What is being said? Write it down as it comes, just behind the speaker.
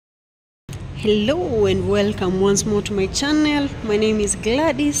Hello and welcome once more to my channel. My name is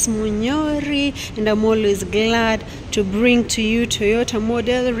Gladys Munyori and I'm always glad to bring to you Toyota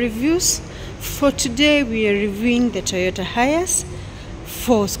model reviews. For today we are reviewing the Toyota Hiace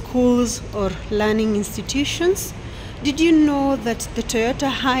for schools or learning institutions. Did you know that the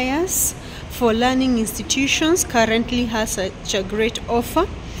Toyota Hiace for learning institutions currently has such a great offer?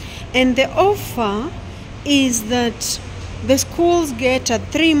 And the offer is that the schools get a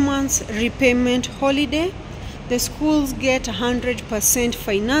 3 months repayment holiday, the schools get 100%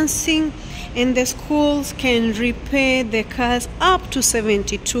 financing, and the schools can repay the cars up to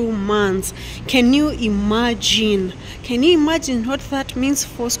 72 months. Can you imagine? Can you imagine what that means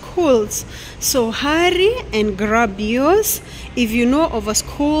for schools? So hurry and grab yours. If you know of a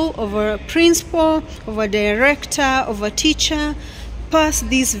school, of a principal, of a director, of a teacher, pass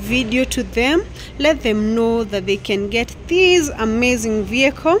this video to them. Let them know that they can get this amazing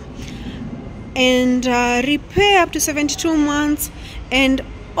vehicle and repay up to 72 months and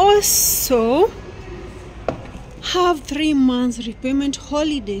also have 3 months repayment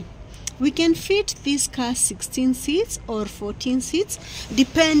holiday. We can fit this car 16 seats or 14 seats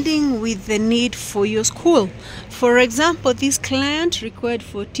depending with the need for your school. For example, this client required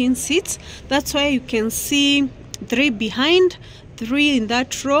 14 seats. That's why you can see 3 behind, 3 in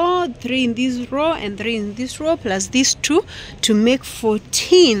that row, 3 in this row, and 3 in this row, plus these 2 to make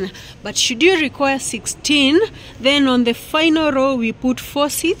 14. But should you require 16, then on the final row we put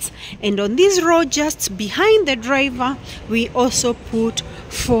 4 seats, and on this row just behind the driver we also put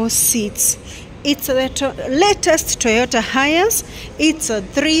 4 seats. It's the latest Toyota Hiace. It's a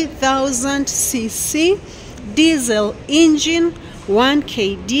 3000cc diesel engine, 1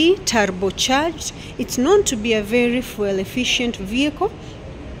 kd turbocharged. It's known to be a very fuel efficient vehicle,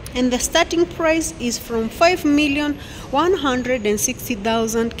 and the starting price is from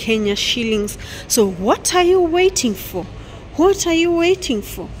 5,160,000 Kenya shillings. So what are you waiting for? What are you waiting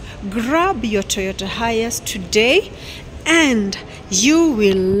for? Grab your Toyota Hiace today and you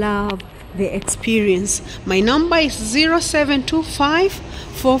will love the experience. My number is 0725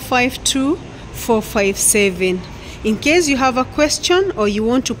 452 457. In case you have a question or you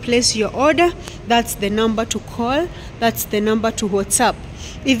want to place your order, that's the number to call, that's the number to WhatsApp.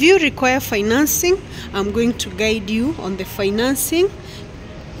 If you require financing, I'm going to guide you on the financing.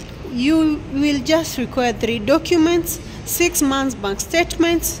 You will just require 3 documents: 6 months bank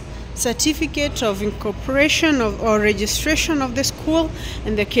statements, certificate of incorporation or registration of the school,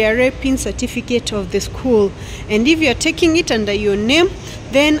 and the KRA PIN certificate of the school. And if you are taking it under your name,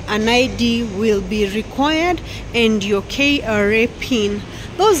 then an ID will be required and your KRA PIN.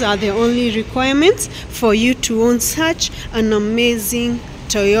 Those are the only requirements for you to own such an amazing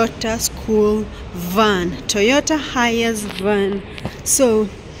Toyota school van, Toyota Hiace van. So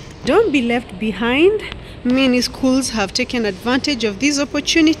don't be left behind. Many schools have taken advantage of this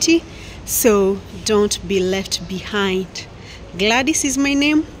opportunity, so don't be left behind. Gladys is my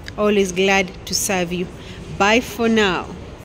name, always glad to serve you. Bye for now.